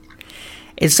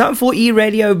It's time for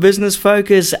eRadio Business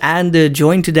Focus, and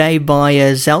joined today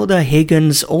by Zelda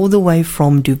Higgins, all the way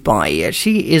from Dubai.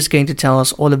 She is going to tell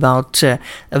us all about a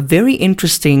very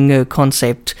interesting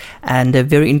concept and a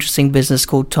very interesting business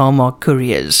called Tarmark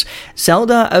Couriers.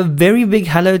 Zelda, a very big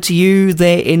hello to you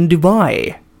there in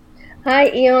Dubai. Hi,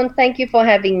 Ian. Thank you for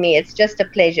having me. It's just a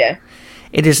pleasure.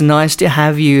 It is nice to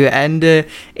have you, and it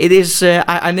is.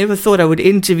 I never thought I would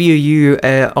interview you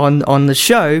on the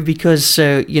show because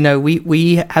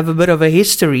we have a bit of a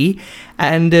history,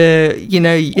 and very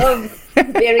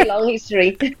long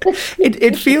history.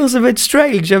 it feels a bit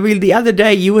strange. I mean, the other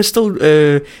day you were still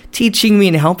teaching me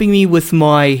and helping me with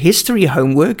my history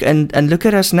homework, and look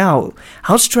at us now.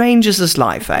 How strange is this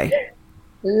life, eh?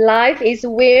 Life is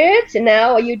weird.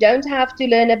 Now you don't have to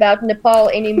learn about Nepal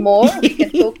anymore. We can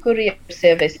talk courier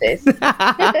services.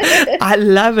 I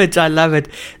love it.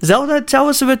 Zelda, tell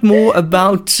us a bit more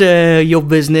about your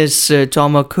business,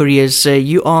 Tarmark Couriers.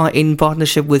 You are in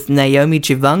partnership with Naomi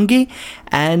Chivangi.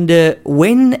 And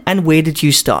when and where did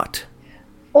you start?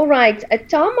 All right.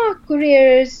 Tarmark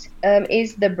Couriers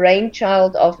is the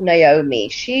brainchild of Naomi.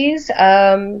 She's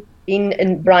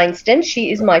in Bryanston.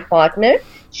 She is my partner.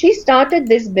 She started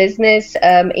this business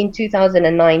in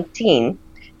 2019.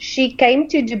 She came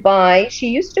to Dubai. She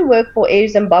used to work for Air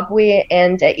Zimbabwe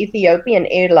and Ethiopian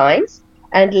Airlines,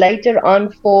 and later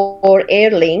on for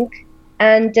Airlink.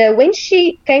 And when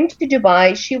she came to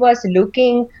Dubai, she was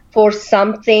looking for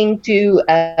something to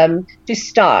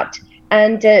start.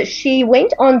 And she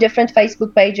went on different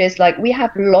Facebook pages. Like, we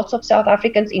have lots of South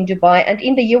Africans in Dubai and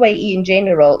in the UAE in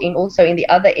general, also in the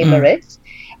other Emirates.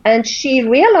 And she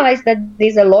realized that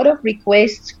there's a lot of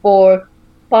requests for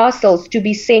parcels to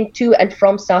be sent to and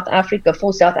from South Africa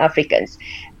for South Africans.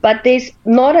 But there's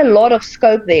not a lot of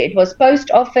scope there. It was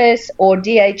Post Office or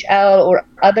DHL or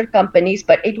other companies,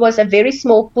 but it was a very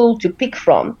small pool to pick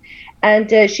from.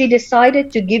 And she decided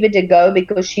to give it a go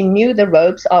because she knew the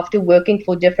ropes after working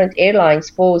for different airlines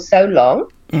for so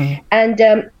long. And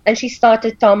she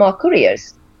started Tarmark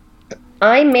Couriers.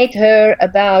 I met her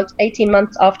about 18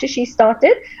 months after she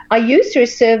started. I used her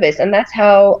service, and that's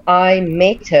how I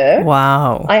met her.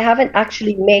 Wow. I haven't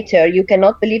actually met her. You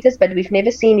cannot believe this, but we've never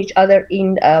seen each other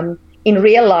in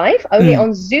real life, only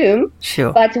on Zoom.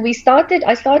 Sure. But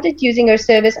I started using her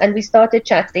service, and we started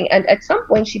chatting. And at some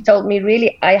point she told me,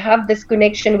 really, I have this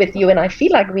connection with you, and I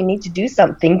feel like we need to do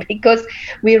something, because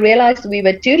we realized we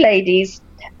were two ladies,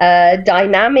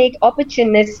 dynamic,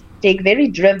 opportunistic, very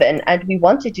driven, and we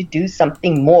wanted to do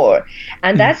something more.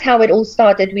 And that's how it all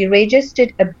started. We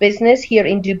registered a business here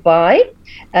in Dubai,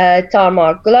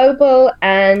 Tarmark Global,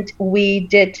 and we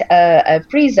did a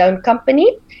free zone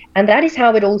company. And that is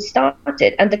how it all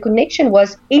started. And the connection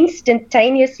was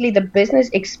instantaneously, the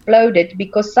business exploded,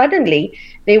 because suddenly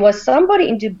there was somebody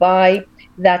in Dubai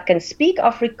that can speak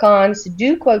Afrikaans,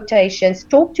 do quotations,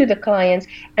 talk to the clients.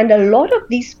 And a lot of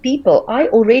these people I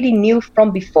already knew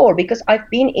from before, because I've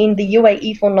been in the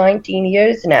UAE for 19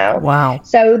 years now. Wow.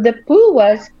 So the pool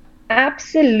was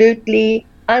absolutely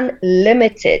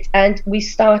unlimited, and we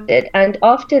started. And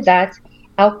after that,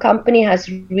 our company has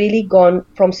really gone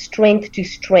from strength to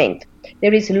strength.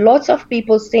 There is lots of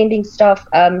people sending stuff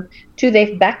back to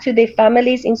their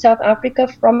families in South Africa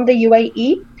from the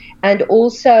UAE, and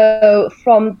also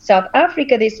from South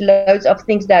Africa. There's loads of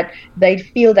things that they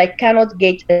feel they cannot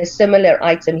get a similar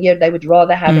item here. They would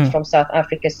rather have it from South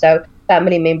Africa, so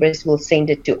family members will send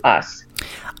it to us.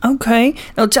 Okay.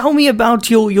 Now tell me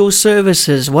about your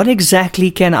services. What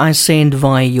exactly can I send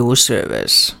via your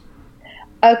service?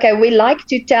 Okay, we like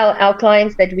to tell our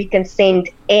clients that we can send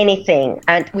anything,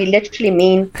 and we literally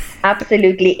mean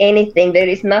absolutely anything. There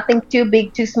is nothing too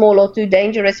big, too small, or too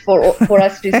dangerous for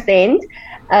us to send.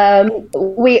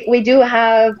 We do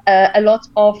have a lot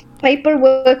of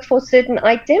paperwork for certain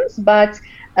items, but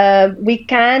we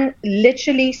can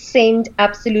literally send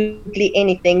absolutely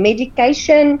anything.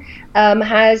 Medication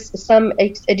has some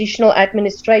additional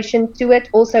administration to it.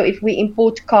 Also, if we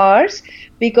import cars,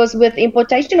 because with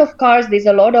importation of cars, there's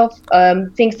a lot of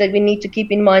things that we need to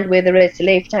keep in mind, whether it's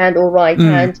left hand or right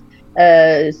hand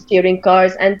steering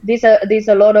cars. And there's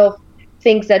a lot of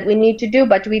things that we need to do,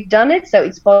 but we've done it, so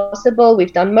it's possible.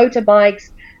 We've done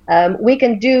motorbikes. We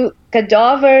can do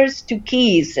cadavers to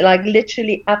keys, like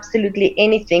literally absolutely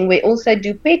anything. We also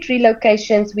do pet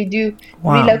relocations. We do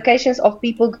relocations of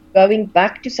people going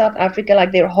back to South Africa,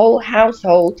 like their whole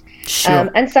household. Sure.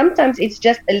 And sometimes it's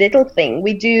just a little thing.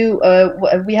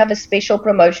 We have a special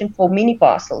promotion for mini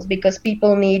parcels, because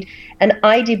people need an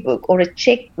ID book or a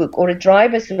checkbook or a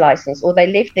driver's license, or they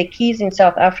left their keys in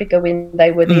South Africa when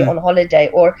they were there on holiday,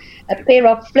 or a pair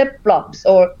of flip-flops,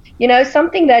 or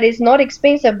something that is not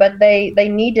expensive, but they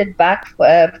need it back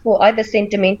for either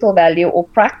sentimental value or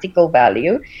practical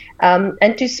value.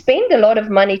 And to spend a lot of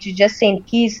money to just send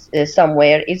keys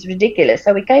somewhere is ridiculous. So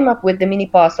we came up with the mini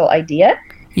parcel idea.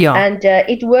 Yeah. And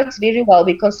it works very well.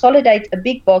 We consolidate a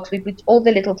big box, we put all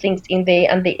the little things in there,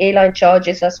 and the airline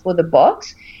charges us for the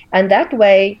box. And that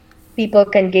way, people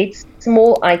can get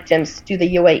small items to the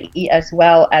UAE as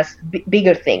well as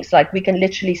bigger things. Like we can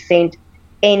literally send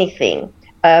anything.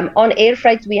 On air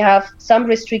freight, we have some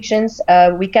restrictions.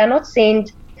 We cannot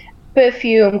send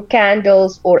perfume,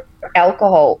 candles, or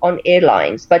alcohol on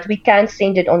airlines, but we can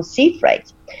send it on sea freight.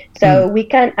 So we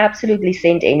can absolutely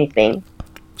send anything.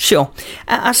 Sure.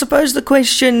 I suppose the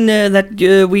question that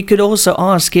we could also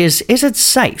ask is it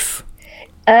safe?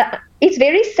 It's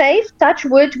very safe. Touch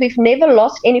wood, we've never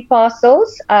lost any parcels.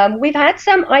 We've had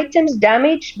some items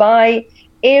damaged by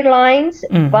airlines,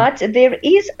 but there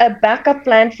is a backup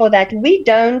plan for that. We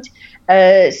don't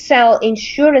sell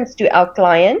insurance to our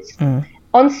clients.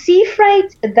 On sea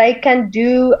freight, they can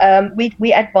do,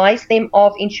 we advise them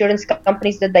of insurance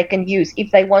companies that they can use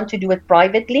if they want to do it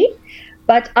privately.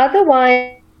 But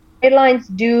otherwise, airlines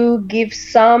do give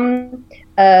some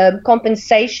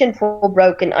compensation for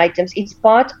broken items. It's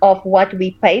part of what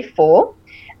we pay for.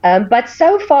 But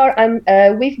so far,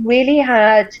 we've really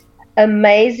had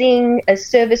amazing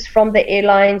service from the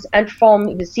airlines and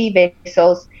from the sea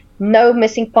vessels. No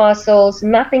missing parcels,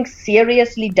 nothing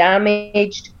seriously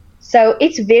damaged. So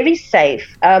it's very safe.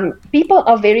 People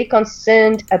are very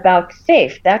concerned about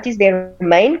theft. That is their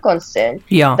main concern.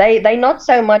 Yeah. They're not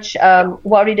so much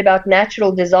worried about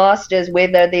natural disasters,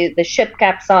 whether the ship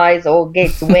capsizes or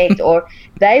gets wet, or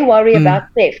they worry about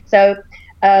theft. So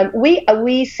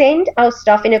we send our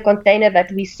stuff in a container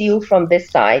that we seal from this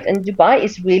side, and Dubai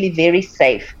is really very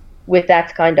safe with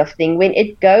that kind of thing. When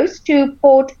it goes to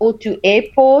port or to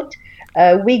airport,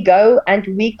 we go and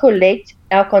we collect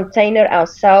our container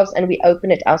ourselves and we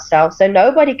open it ourselves. So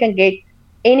nobody can get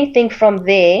anything from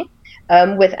there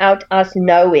without us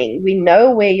knowing. We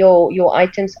know where your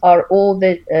items are all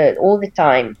the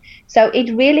time. So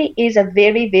it really is a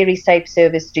very, very safe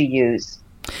service to use.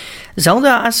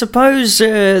 Zelda, I suppose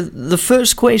the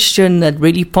first question that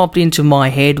really popped into my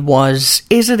head was,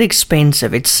 is it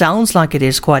expensive? It sounds like it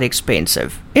is quite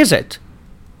expensive. Is it?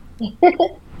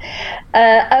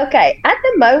 Okay, at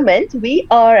the moment, we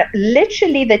are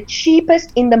literally the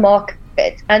cheapest in the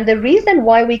market. And the reason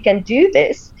why we can do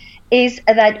this is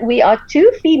that we are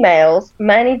two females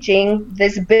managing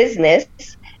this business.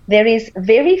 There is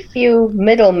very few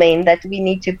middlemen that we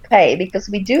need to pay because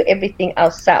we do everything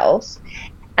ourselves.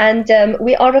 And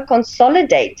we are a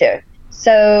consolidator.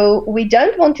 So we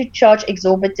don't want to charge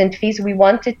exorbitant fees. We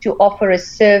wanted to offer a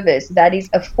service that is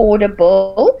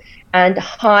affordable and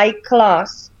high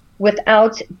class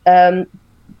without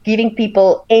giving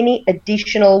people any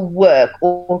additional work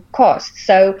or cost.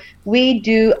 So we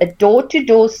do a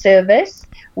door-to-door service.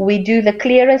 We do the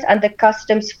clearance and the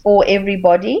customs for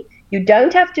everybody. You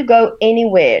don't have to go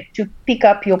anywhere to pick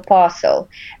up your parcel.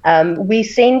 We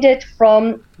send it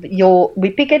we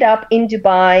pick it up in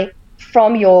Dubai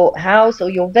from your house or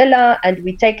your villa, and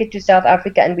we take it to South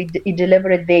Africa and we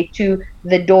deliver it there to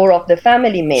the door of the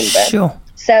family member. Sure.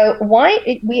 So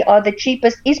why we are the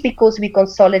cheapest is because we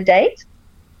consolidate.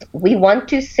 We want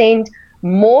to send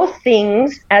more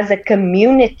things as a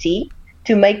community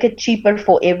to make it cheaper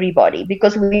for everybody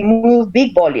because we move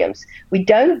big volumes. We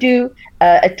don't do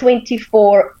a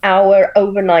 24-hour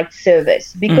overnight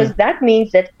service because that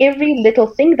means that every little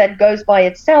thing that goes by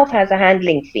itself has a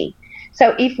handling fee.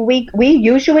 So if we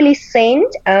usually send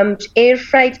air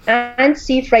freight and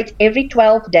sea freight every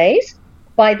 12 days,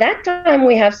 by that time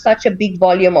we have such a big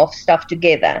volume of stuff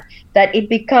together that it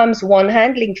becomes one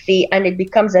handling fee and it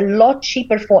becomes a lot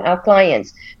cheaper for our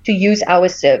clients to use our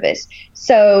service.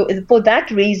 So for that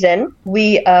reason,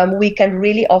 we can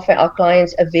really offer our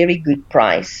clients a very good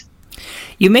price.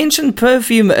 You mentioned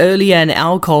perfume earlier and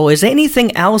alcohol. Is there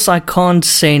anything else I can't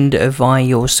send via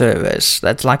your service?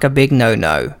 That's like a big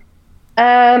no-no.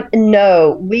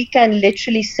 No, we can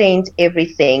literally send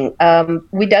everything.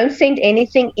 We don't send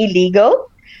anything illegal.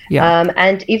 Yeah.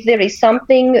 And if there is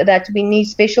something that we need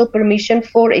special permission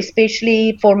for,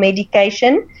 especially for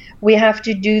medication, we have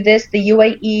to do this. The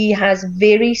UAE has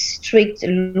very strict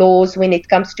laws when it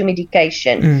comes to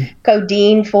medication.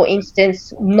 Codeine, for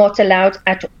instance, not allowed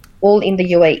at all in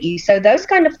the UAE. So those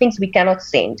kind of things we cannot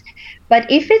send. But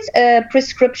if it's a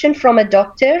prescription from a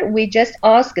doctor, we just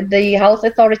ask the health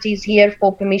authorities here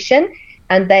for permission,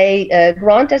 and they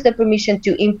grant us the permission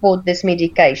to import this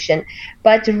medication.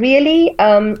 But really,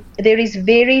 there is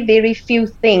very, very few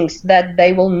things that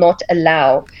they will not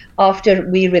allow. after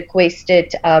we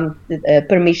requested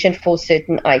permission for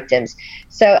certain items.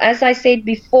 So as I said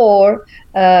before,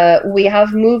 we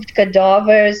have moved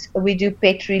cadavers, we do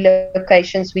pet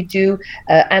relocations, we do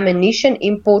ammunition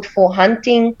import for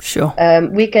hunting. Sure.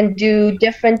 We can do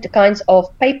different kinds of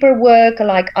paperwork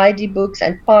like ID books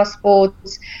and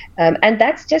passports. And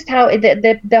that's just how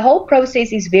the whole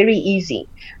process is very easy.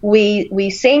 We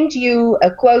send you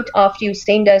a quote after you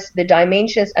send us the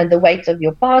dimensions and the weight of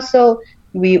your parcel.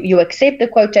 You accept the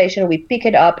quotation, we pick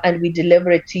it up, and we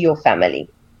deliver it to your family.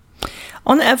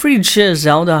 On average,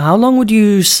 Zelda, how long would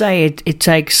you say it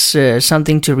takes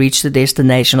something to reach the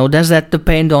destination? Or does that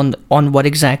depend on what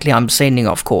exactly I'm sending,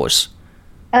 of course?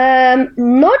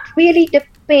 Not really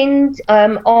depend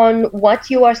on what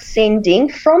you are sending.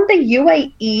 From the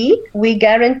UAE, we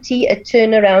guarantee a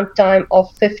turnaround time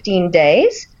of 15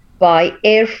 days by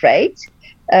air freight.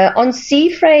 On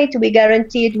sea freight, we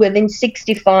guarantee it within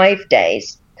 65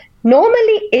 days.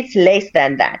 Normally, it's less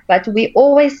than that, but we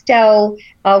always tell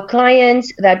our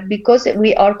clients that because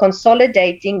we are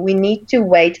consolidating, we need to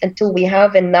wait until we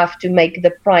have enough to make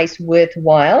the price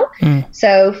worthwhile.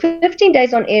 So 15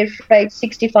 days on air freight,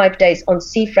 65 days on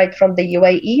sea freight from the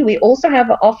UAE. We also have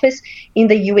an office in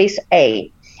the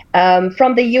USA.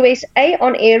 From the USA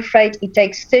on air freight, it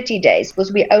takes 30 days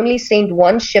because we only send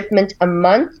one shipment a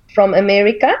month from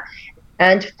America.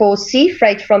 And for sea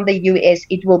freight from the US,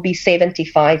 it will be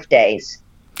 75 days.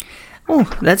 Oh,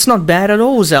 that's not bad at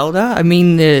all, Zelda. I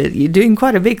mean, you're doing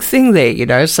quite a big thing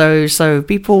there, so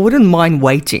people wouldn't mind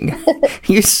waiting.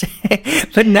 You say,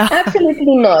 but now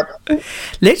absolutely not.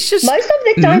 Let's just most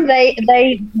of the time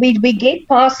we get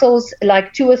parcels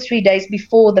like 2 or 3 days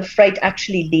before the freight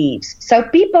actually leaves. So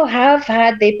people have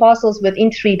had their parcels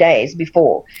within 3 days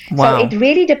before. Wow. So it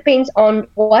really depends on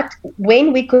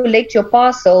when we collect your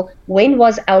parcel, when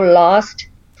was our last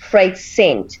freight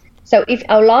sent. So if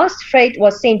our last freight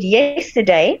was sent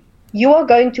yesterday, you are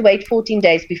going to wait 14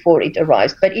 days before it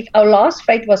arrives. But if our last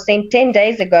freight was sent 10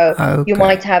 days ago, you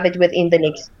might have it within the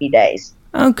next 3 days.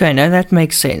 Okay, now that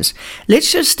makes sense.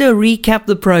 Let's just recap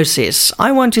the process.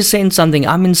 I want to send something.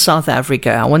 I'm in South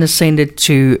Africa. I want to send it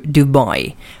to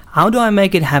Dubai. How do I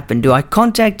make it happen? Do I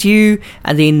contact you?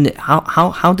 And then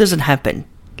how does it happen?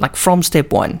 Like from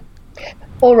step one.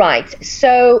 All right.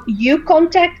 So you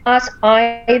contact us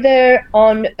either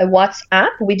on WhatsApp.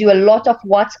 We do a lot of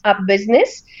WhatsApp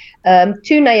business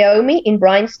to Naomi in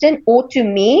Bryanston or to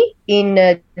me in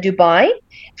Dubai.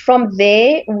 From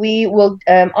there, we will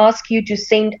ask you to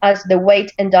send us the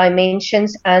weight and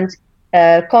dimensions and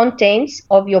contents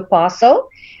of your parcel.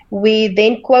 We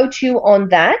then quote you on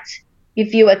that.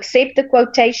 If you accept the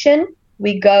quotation,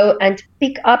 we go and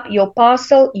pick up your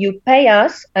parcel. You pay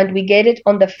us and we get it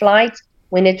on the flight.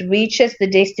 When it reaches the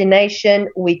destination,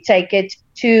 we take it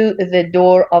to the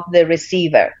door of the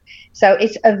receiver. So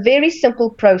it's a very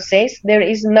simple process. There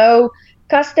is no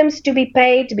customs to be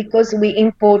paid because we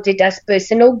import it as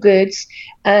personal goods.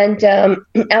 And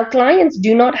our clients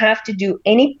do not have to do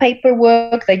any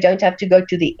paperwork. They don't have to go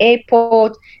to the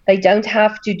airport. They don't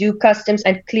have to do customs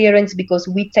and clearance because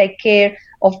we take care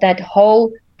of that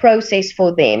whole process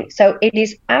for them. So it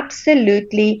is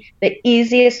absolutely the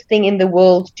easiest thing in the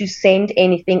world to send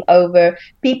anything over.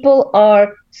 People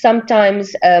are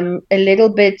sometimes a little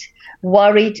bit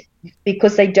worried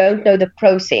because they don't know the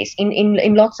process.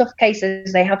 In lots of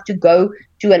cases, they have to go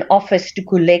to an office to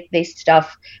collect their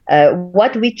stuff.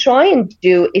 What we try and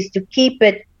do is to keep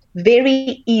it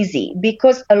very easy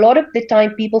because a lot of the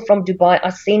time people from Dubai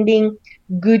are sending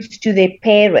goods to their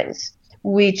parents,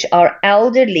 which are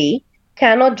elderly,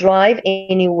 cannot drive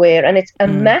anywhere, and it's a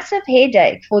massive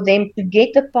headache for them to get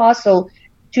the parcel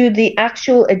to the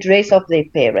actual address of their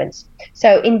parents.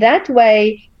 So in that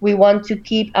way, we want to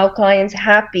keep our clients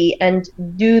happy and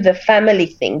do the family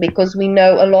thing because we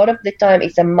know a lot of the time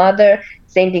it's a mother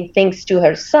sending things to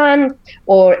her son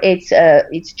or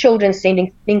it's children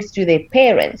sending things to their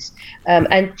parents.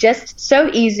 And just so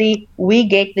easy, we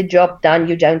get the job done.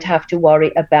 You don't have to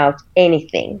worry about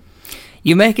anything.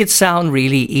 You make it sound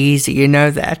really easy, you know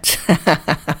that.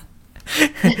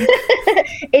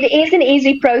 It is an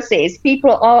easy process.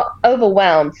 People are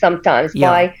overwhelmed sometimes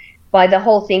by the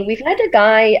whole thing. We've had a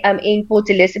guy in Port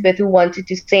Elizabeth who wanted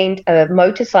to send a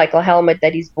motorcycle helmet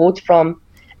that he's bought from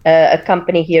a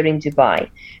company here in Dubai.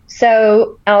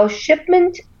 So our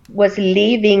shipment was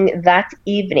leaving that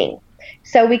evening.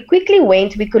 So we quickly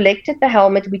went, we collected the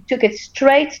helmet, we took it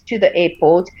straight to the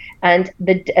airport, and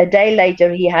a day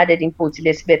later he had it in Port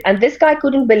Elizabeth. And this guy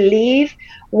couldn't believe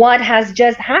what has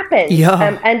just happened.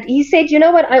 Yeah. And he said, you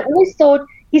know what, I always thought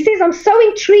he says, I'm so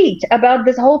intrigued about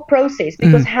this whole process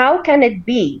because how can it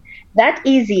be that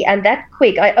easy and that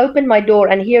quick? I open my door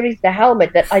and here is the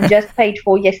helmet that I just paid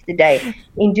for yesterday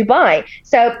in Dubai.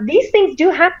 So these things do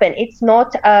happen. It's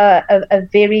not a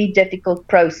very difficult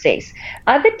process.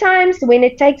 Other times when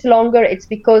it takes longer, it's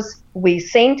because we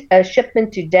sent a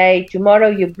shipment today. Tomorrow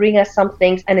you bring us some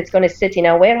things and it's going to sit in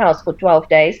our warehouse for 12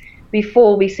 days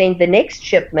before we send the next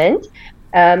shipment.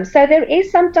 So there is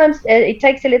sometimes it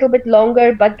takes a little bit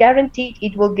longer, but guaranteed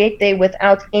it will get there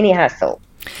without any hassle.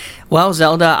 Well,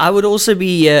 Zelda, I would also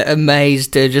be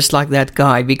amazed, just like that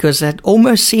guy, because that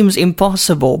almost seems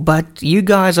impossible. But you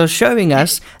guys are showing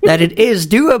us that it is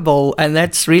doable, and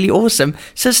that's really awesome.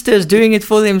 Sisters doing it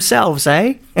for themselves,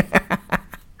 eh?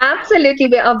 Absolutely.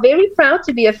 We are very proud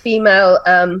to be a female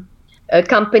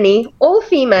company, all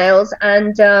females,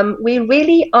 and we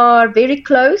really are very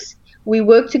close. We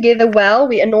work together well.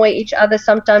 We annoy each other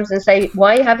sometimes and say,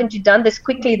 why haven't you done this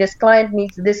quickly? This client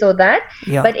needs this or that.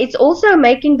 Yeah. But it's also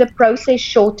making the process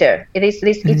shorter.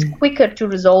 It's quicker to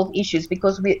resolve issues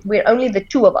because we're only the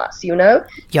two of us, you know.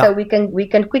 Yeah. So we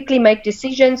can quickly make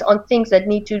decisions on things that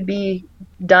need to be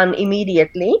done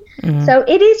immediately. So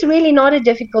it is really not a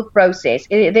difficult process.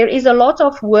 There is a lot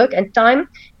of work and time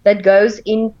that goes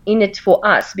in it for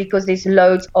us because there's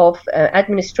loads of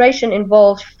administration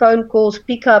involved, phone calls,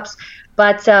 pickups.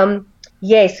 But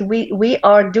yes, we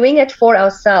are doing it for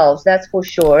ourselves. That's for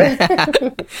sure.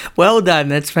 Well done.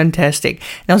 That's fantastic.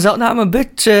 Now, Zelda, I'm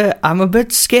a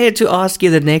bit scared to ask you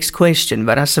the next question,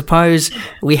 but I suppose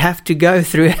we have to go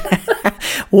through it.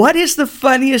 What is the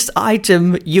funniest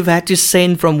item you've had to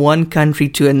send from one country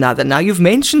to another? Now, you've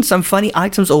mentioned some funny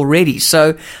items already,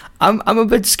 so I'm a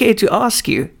bit scared to ask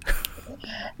you.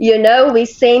 You know, we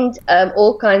send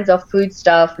all kinds of food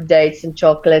stuff, dates and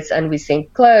chocolates, and we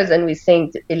send clothes and we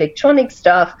send electronic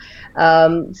stuff.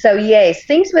 So yes,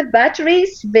 things with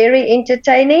batteries, very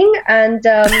entertaining. And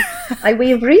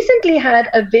we've recently had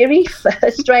a very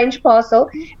strange parcel.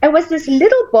 It was this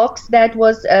little box that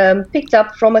was picked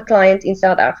up from a client in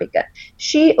South Africa.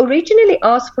 She originally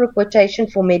asked for a quotation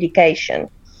for medication.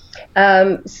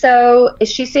 So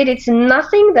she said it's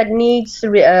nothing that needs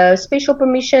special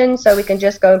permission, so we can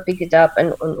just go and pick it up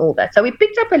and all that. So we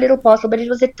picked up a little parcel, but it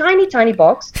was a tiny, tiny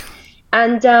box.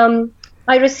 And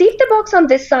I received the box on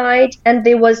this side, and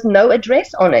there was no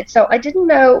address on it. So I didn't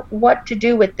know what to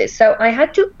do with this. So I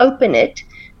had to open it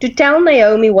to tell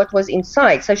Naomi what was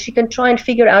inside, so she can try and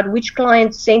figure out which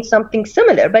client sent something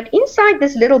similar. But inside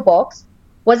this little box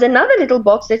was another little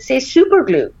box that says super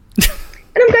glue.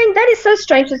 And I'm going, that is so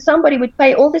strange that somebody would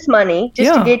pay all this money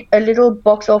just to get a little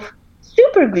box of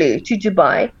super glue to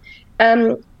Dubai.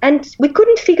 And we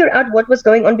couldn't figure out what was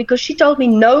going on because she told me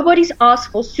nobody's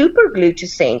asked for super glue to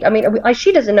send. I mean,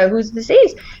 she doesn't know who this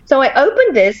is. So I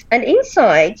opened this, and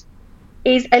inside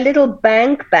is a little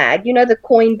bank bag, you know, the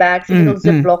coin bags, little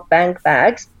Ziploc bank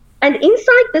bags. And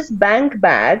inside this bank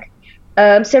bag,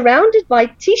 surrounded by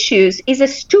tissues, is a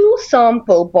stool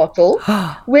sample bottle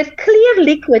with clear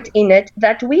liquid in it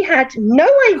that we had no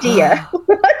idea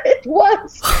what it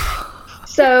was.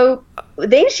 So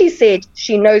then she said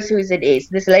she knows who it is.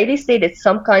 This lady said it's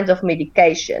some kind of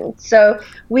medication. So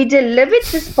we delivered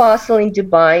this parcel in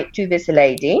Dubai to this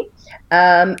lady,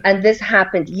 and this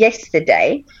happened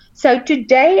yesterday. So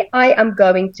today I am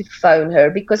going to phone her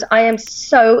because I am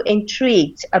so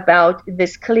intrigued about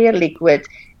this clear liquid.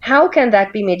 How can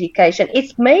that be medication?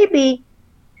 It's maybe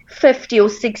 50 or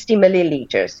 60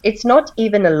 milliliters. It's not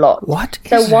even a lot. What?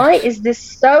 So why is this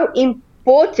so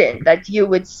important that you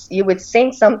would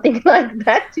send something like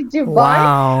that to Dubai?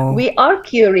 Wow. We are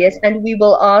curious, and we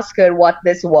will ask her what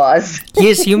this was.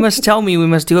 Yes, you must tell me. We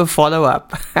must do a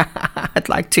follow-up. I'd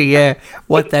like to hear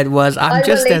what that was. I'm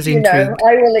just as intrigued.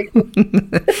 I will let you.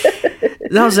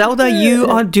 Now, Zelda, you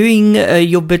are doing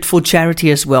your bit for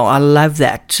charity as well. I love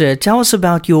that. Tell us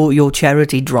about your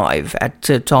charity drive at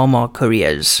Tarmark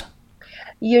Couriers.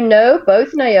 You know,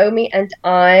 both Naomi and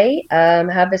I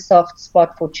have a soft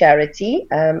spot for charity.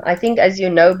 I think, as you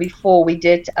know, before I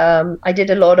did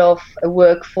a lot of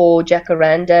work for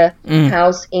Jacaranda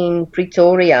House in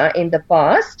Pretoria in the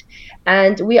past.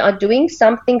 And we are doing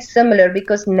something similar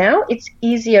because now it's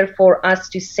easier for us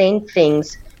to send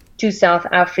things to South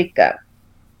Africa,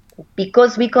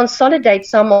 because we consolidate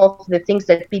some of the things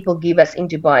that people give us in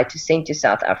Dubai to send to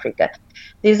South Africa.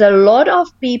 There's a lot of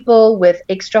people with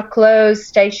extra clothes,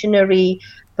 stationery,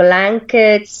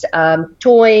 blankets,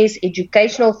 toys,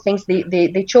 educational things.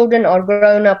 The children are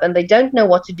grown up and they don't know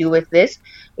what to do with this.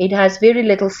 It has very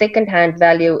little second-hand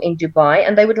value in Dubai,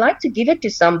 and they would like to give it to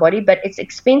somebody, but it's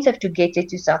expensive to get it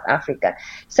to South Africa.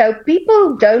 So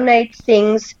people donate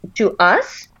things to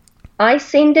us. I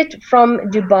send it from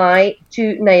Dubai to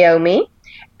Naomi,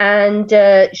 and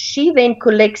she then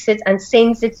collects it and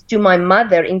sends it to my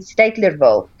mother in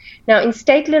Statlerville. Now, in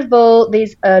Statlerville,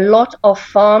 there's a lot of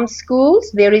farm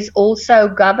schools. There is also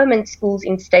government schools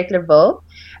in Statlerville,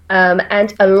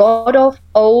 and a lot of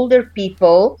older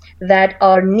people that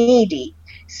are needy.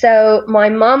 So my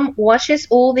mom washes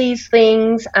all these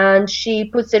things and she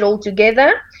puts it all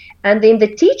together. And then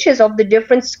the teachers of the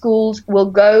different schools will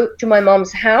go to my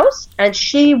mom's house and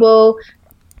she will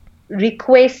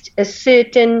request a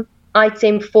certain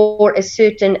item for a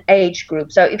certain age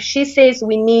group. So if she says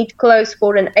we need clothes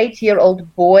for an 8-year-old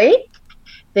boy,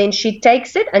 then she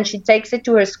takes it and she takes it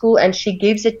to her school and she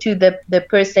gives it to the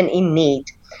person in need.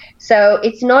 So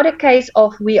it's not a case of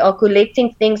we are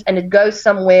collecting things and it goes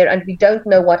somewhere and we don't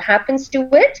know what happens to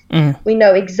it. We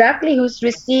know exactly who's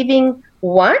receiving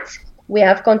what. We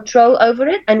have control over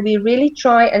it, and we really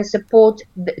try and support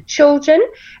the children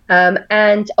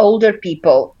and older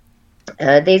people.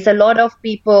 There's a lot of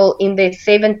people in their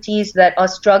 70s that are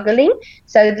struggling.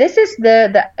 So this is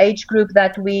the age group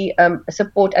that we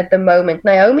support at the moment.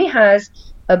 Naomi has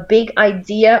a big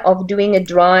idea of doing a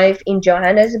drive in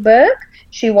Johannesburg.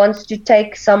 She wants to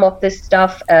take some of this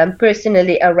stuff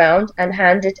personally around and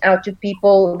hand it out to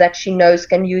people that she knows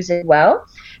can use it well.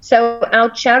 So our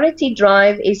charity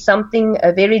drive is something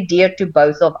very dear to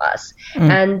both of us.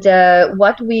 And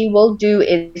what we will do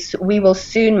is we will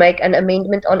soon make an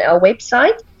amendment on our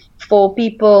website for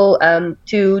people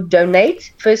to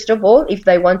donate, first of all, if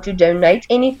they want to donate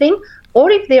anything, or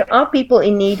if there are people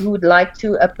in need who would like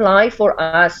to apply for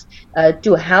us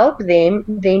to help them,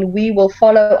 then we will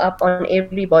follow up on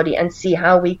everybody and see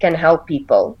how we can help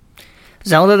people.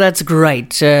 Zelda, that's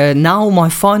great. Now my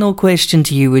final question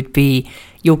to you would be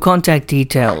your contact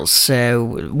details,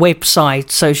 website,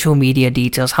 social media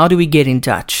details. How do we get in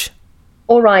touch?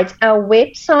 All right. Our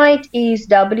website is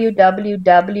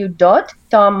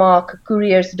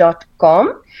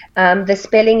www.tarmarkcouriers.com. The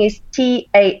spelling is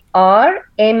Tarmark,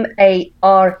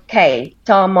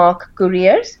 Tarmark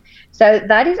Couriers. So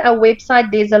that is our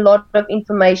website. There's a lot of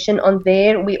information on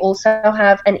there. We also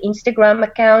have an Instagram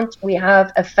account. We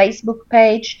have a Facebook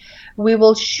page. We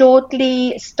will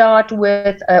shortly start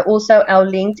with also our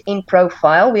LinkedIn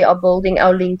profile. We are building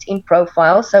our LinkedIn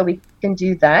profile, so we can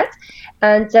do that.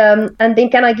 And then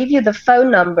can I give you the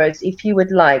phone numbers if you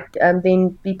would like?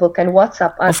 Then people can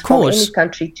WhatsApp us from any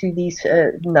country to these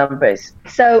numbers.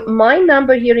 So my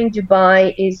number here in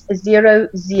Dubai is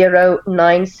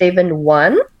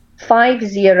 00971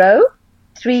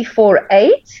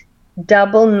 50348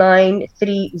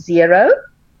 9930.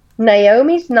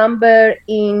 Naomi's number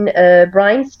in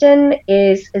Bryanston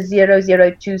is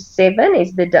 0027,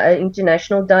 is the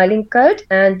international dialing code,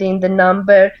 and then the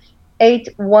number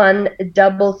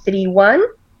 81331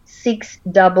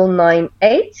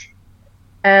 6998.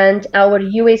 And our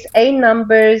USA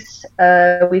numbers,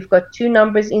 we've got two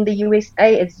numbers in the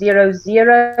USA. It's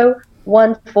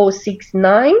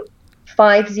 001469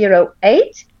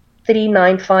 508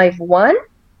 3951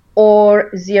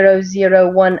 or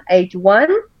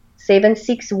 00181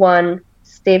 761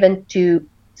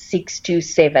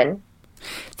 72627.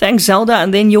 Thanks, Zelda.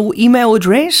 And then your email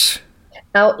address?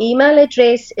 Our email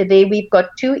address, there we've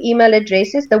got two email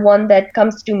addresses. The one that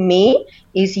comes to me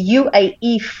is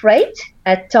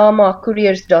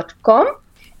uaefreight@tarmarkcouriers.com,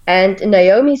 and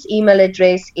Naomi's email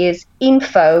address is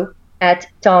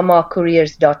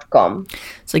info@tarmarkcouriers.com.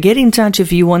 So get in touch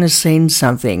if you want to send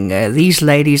something. These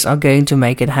ladies are going to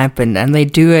make it happen, and they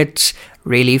do it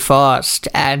really fast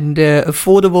and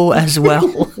affordable as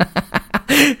well.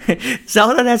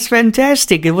 Zelda, that's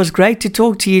fantastic. It was great to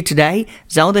talk to you today.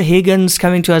 Zelda Higgins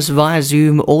coming to us via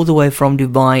Zoom all the way from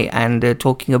Dubai and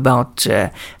talking about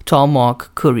Tarmark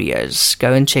Couriers.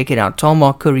 Go and check it out,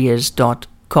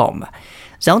 tarmarkcouriers.com.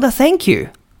 Zelda, thank you.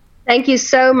 Thank you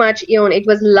so much, Ian. It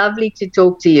was lovely to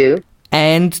talk to you.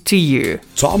 And to you.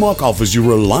 Tarmark offers you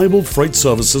reliable freight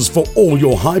services for all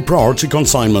your high-priority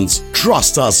consignments.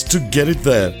 Trust us to get it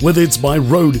there, whether it's by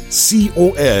road, sea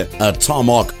or air. At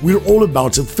Tarmark, we're all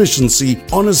about efficiency,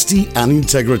 honesty and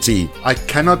integrity. I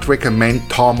cannot recommend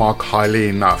Tarmark highly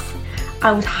enough.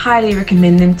 I would highly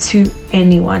recommend them to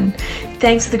anyone.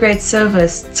 Thanks for the great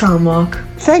service, Tarmark.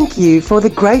 Thank you for the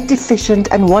great, efficient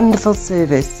and wonderful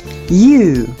service.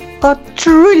 You are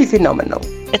truly phenomenal.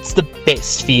 It's the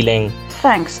best feeling.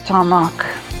 Thanks, Tarmark.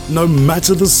 No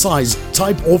matter the size,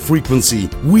 type or frequency,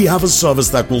 we have a service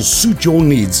that will suit your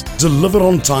needs, delivered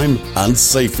on time and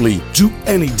safely to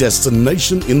any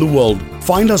destination in the world.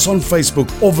 Find us on Facebook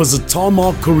or visit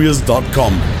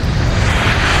tarmarkcouriers.com.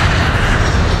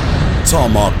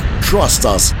 Tarmark, trust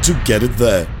us to get it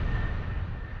there.